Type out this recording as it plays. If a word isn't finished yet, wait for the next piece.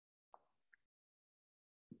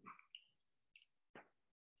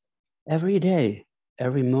Every day,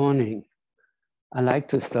 every morning, I like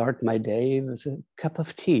to start my day with a cup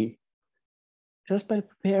of tea. Just by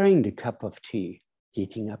preparing the cup of tea,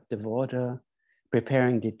 heating up the water,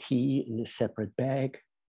 preparing the tea in a separate bag,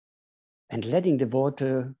 and letting the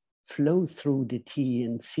water flow through the tea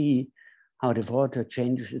and see how the water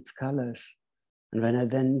changes its colors. And when I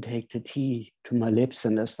then take the tea to my lips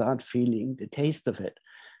and I start feeling the taste of it,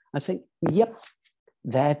 I think, yep,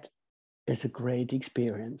 that is a great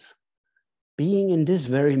experience. Being in this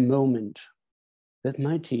very moment with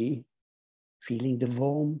my tea, feeling the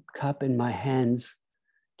warm cup in my hands,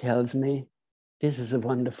 tells me this is a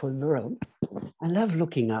wonderful world. I love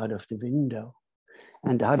looking out of the window.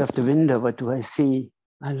 And out of the window, what do I see?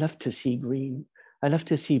 I love to see green. I love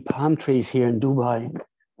to see palm trees here in Dubai.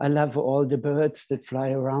 I love all the birds that fly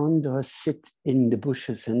around or sit in the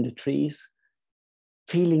bushes and the trees,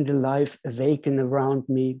 feeling the life awaken around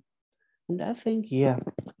me. And I think, yeah,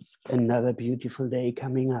 another beautiful day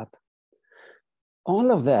coming up. All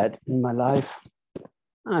of that in my life,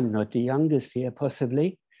 I'm not the youngest here,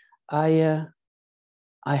 possibly. I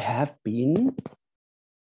have been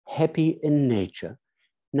happy in nature.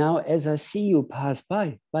 Now, as I see you pass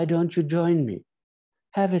by, why don't you join me?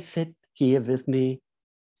 Have a sit here with me,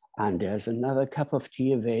 and there's another cup of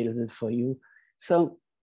tea available for you. So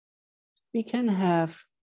we can have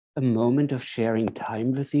a moment of sharing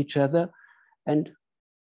time with each other, and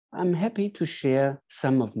I'm happy to share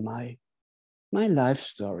some of my life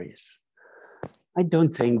stories. I don't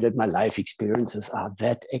think that my life experiences are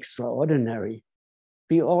that extraordinary.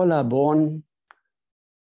 We all are born,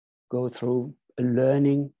 go through a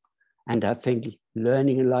learning, and I think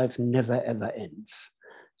learning in life never ever ends.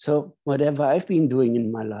 So whatever I've been doing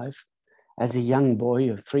in my life, as a young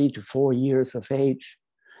boy of 3 to 4 years of age,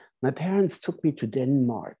 my parents took me to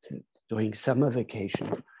Denmark during summer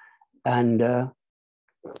vacation. And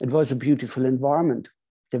it was a beautiful environment.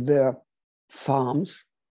 There were farms,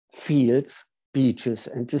 fields, beaches,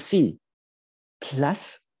 and the sea.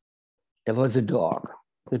 Plus, there was a dog.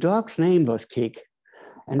 The dog's name was Kik.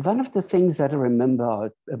 And one of the things that I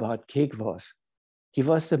remember about Kik was, he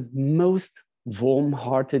was the most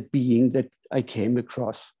warm-hearted being that I came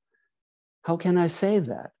across. How can I say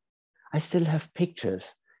that? I still have pictures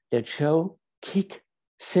that show Kik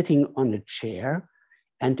sitting on a chair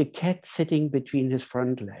and the cat sitting between his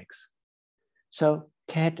front legs. So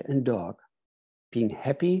cat and dog, being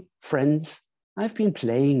happy, friends, I've been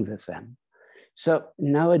playing with them. So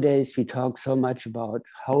nowadays we talk so much about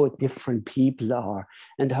how different people are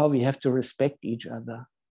and how we have to respect each other.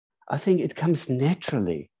 I think it comes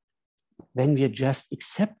naturally when we are just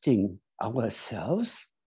accepting ourselves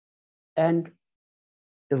and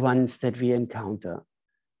the ones that we encounter,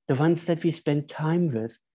 the ones that we spend time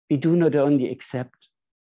with. We do not only accept,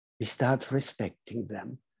 we start respecting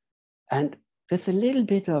them. And with a little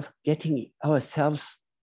bit of getting ourselves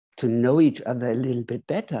to know each other a little bit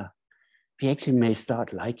better, we actually may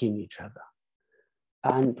start liking each other.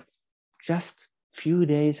 And just a few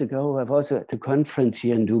days ago, I was at a conference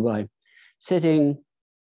here in Dubai, sitting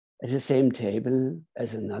at the same table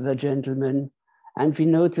as another gentleman, and we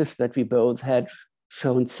noticed that we both had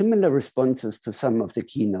shown similar responses to some of the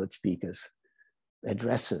keynote speakers'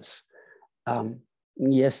 addresses.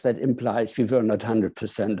 Yes, that implies we were not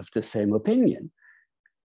 100% of the same opinion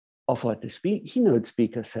of what the keynote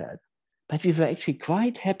speaker said, but we were actually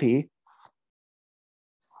quite happy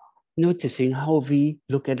noticing how we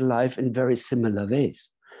look at life in very similar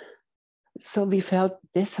ways. So we felt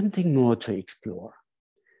there's something more to explore.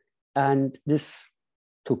 And this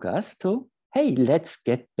took us to, hey, let's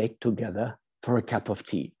get back together for a cup of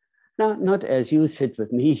tea. Now, not as you sit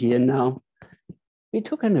with me here now. We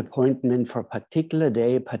took an appointment for a particular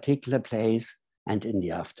day, a particular place, and in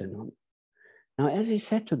the afternoon. Now, as we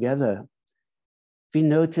sat together, we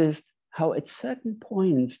noticed how at certain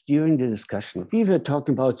points during the discussion, we were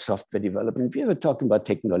talking about software development, we were talking about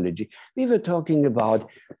technology, we were talking about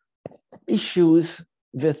issues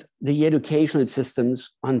with the educational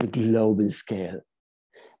systems on the global scale.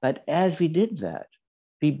 But as we did that,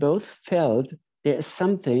 we both felt there is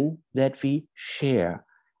something that we share,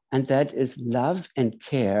 and that is love and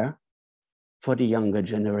care for the younger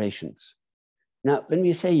generations. Now, when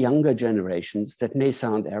we say younger generations, that may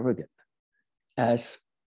sound arrogant, as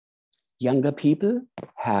younger people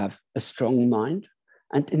have a strong mind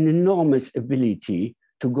and an enormous ability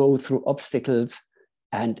to go through obstacles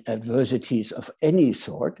and adversities of any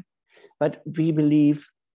sort, but we believe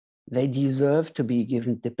they deserve to be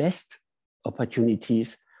given the best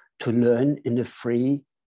opportunities to learn in a free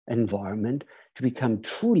environment, to become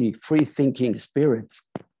truly free-thinking spirits,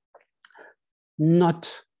 not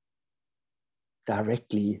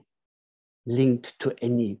directly linked to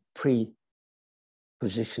any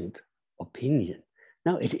pre-positioned opinion.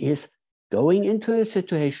 No, it is going into a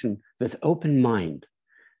situation with open mind,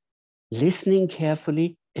 listening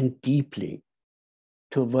carefully and deeply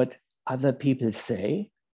to what other people say,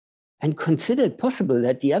 and consider it possible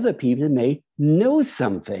that the other people may know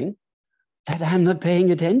something that I'm not paying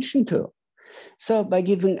attention to. So by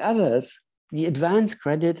giving others the advance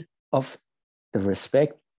credit of the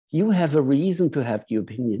respect, you have a reason to have the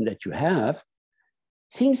opinion that you have,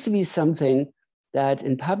 seems to be something that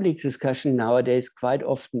in public discussion nowadays quite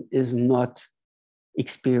often is not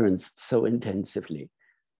experienced so intensively.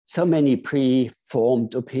 So many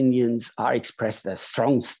pre-formed opinions are expressed as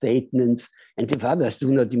strong statements, and if others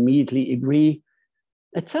do not immediately agree,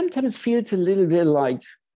 it sometimes feels a little bit like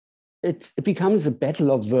it becomes a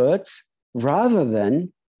battle of words rather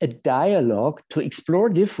than a dialogue to explore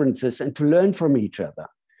differences and to learn from each other.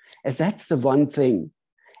 As that's the one thing,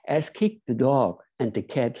 as Kick the dog and the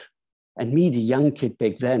cat and me, the young kid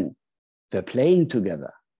back then, were playing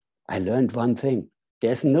together, I learned one thing.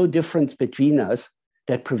 There's no difference between us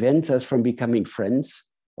that prevents us from becoming friends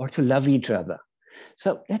or to love each other.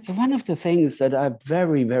 So that's one of the things that I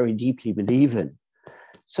very, very deeply believe in.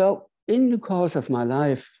 So in the course of my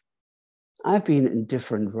life, I've been in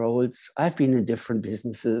different roles. I've been in different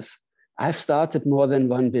businesses. I've started more than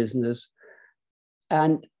one business.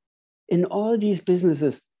 And in all these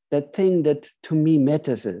businesses, that thing that to me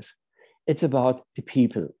matters is, it's about the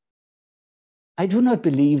people. I do not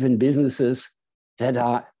believe in businesses that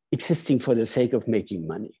are existing for the sake of making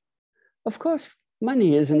money. Of course,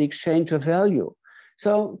 money is an exchange of value.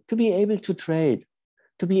 So to be able to trade,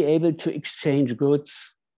 to be able to exchange goods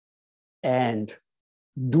and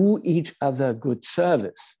do each other good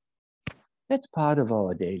service, that's part of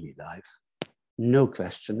our daily life. No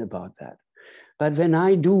question about that. But when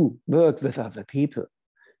I do work with other people,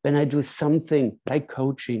 when I do something like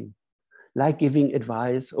coaching, like giving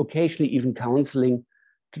advice, occasionally even counseling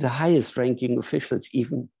to the highest ranking officials,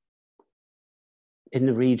 even in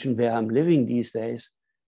the region where I'm living these days,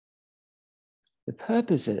 the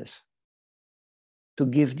purpose is to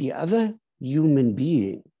give the other human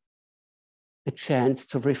being a chance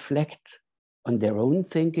to reflect on their own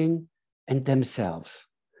thinking and themselves.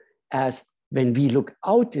 As when we look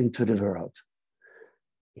out into the world,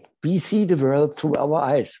 we see the world through our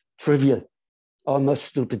eyes. Trivial, almost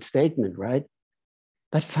stupid statement, right?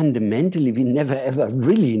 But fundamentally, we never ever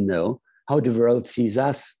really know how the world sees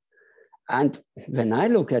us. And when I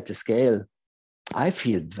look at the scale, I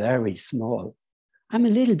feel very small. I'm a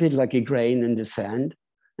little bit like a grain in the sand.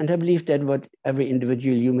 And I believe that what every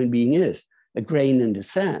individual human being is, a grain in the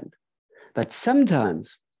sand. But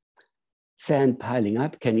sometimes sand piling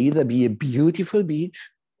up can either be a beautiful beach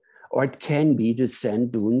or it can be the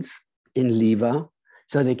sand dunes in Liva.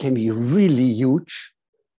 So they can be really huge.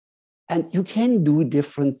 And you can do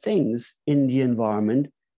different things in the environment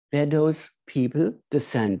where those people, the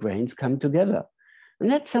sand grains, come together.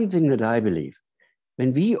 And that's something that I believe.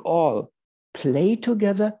 When we all play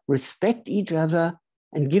together, respect each other,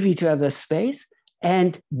 and give each other space,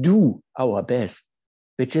 and do our best,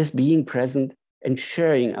 which is being present and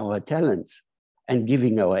sharing our talents and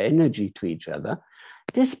giving our energy to each other,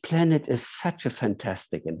 this planet is such a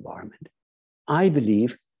fantastic environment. I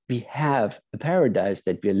believe we have a paradise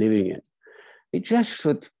that we're living in. We just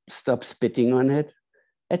should stop spitting on it.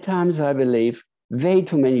 At times, I believe way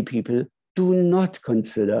too many people do not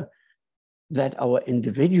consider that our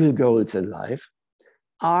individual goals in life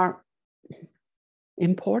are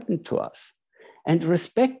important to us. And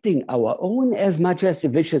respecting our own as much as the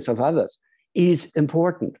wishes of others is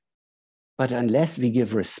important. But unless we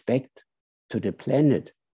give respect to the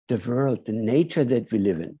planet, the world, the nature that we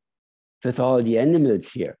live in, with all the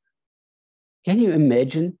animals here, can you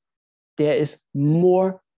imagine there is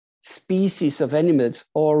more species of animals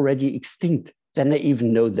already extinct than I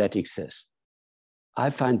even know that exist? I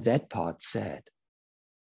find that part sad.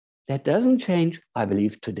 That doesn't change. I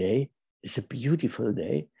believe today is a beautiful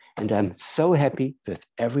day, and I'm so happy with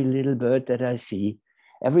every little bird that I see,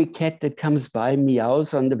 every cat that comes by,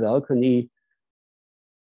 meows on the balcony.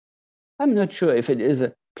 I'm not sure if it is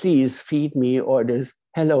a please feed me or it is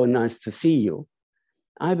hello, nice to see you.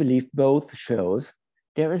 I believe both shows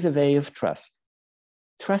there is a way of trust,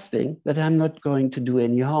 trusting that I'm not going to do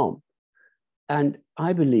any harm. And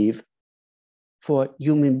I believe for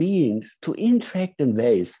human beings to interact in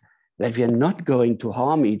ways that we are not going to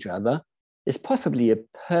harm each other is possibly a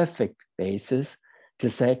perfect basis to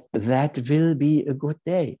say that will be a good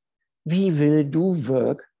day. We will do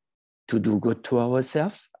work to do good to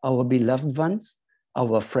ourselves, our beloved ones,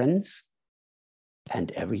 our friends,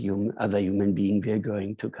 and every other human being we are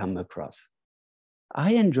going to come across.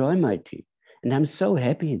 I enjoy my tea. And I'm so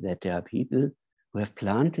happy that there are people who have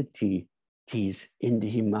planted teas in the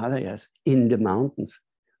Himalayas, in the mountains,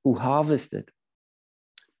 who harvest it,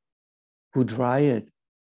 who dry it,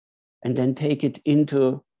 and then take it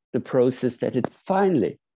into the process that it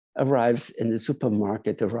finally arrives in the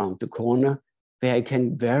supermarket around the corner, where I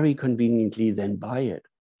can very conveniently then buy it.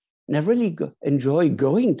 And I really enjoy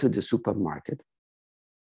going to the supermarket.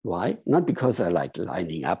 Why? Not because I like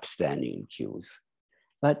lining up, standing in queues,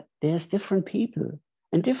 but there's different people,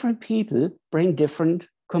 and different people bring different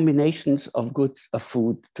combinations of goods, of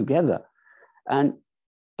food together. And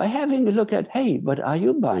by having a look at, hey, what are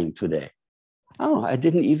you buying today? Oh, I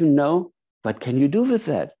didn't even know. What can you do with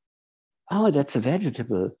that? Oh, that's a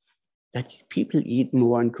vegetable that people eat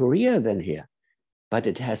more in Korea than here, but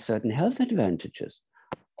it has certain health advantages.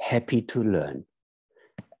 Happy to learn.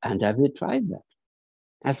 And I will try that,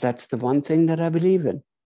 as that's the one thing that I believe in,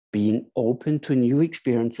 being open to new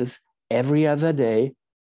experiences every other day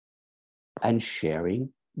and sharing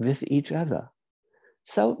with each other.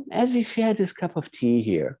 So as we share this cup of tea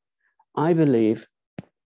here, I believe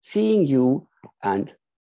seeing you and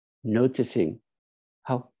noticing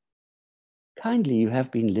how kindly you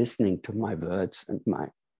have been listening to my words and my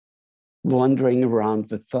wandering around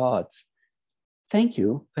with thoughts. Thank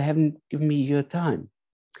you for having given me your time.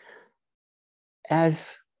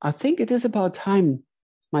 As I think it is about time,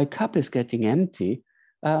 my cup is getting empty,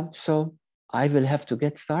 so I will have to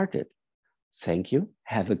get started. Thank you.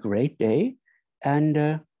 Have a great day,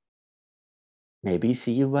 and maybe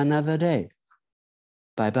see you another day.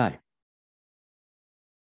 Bye-bye.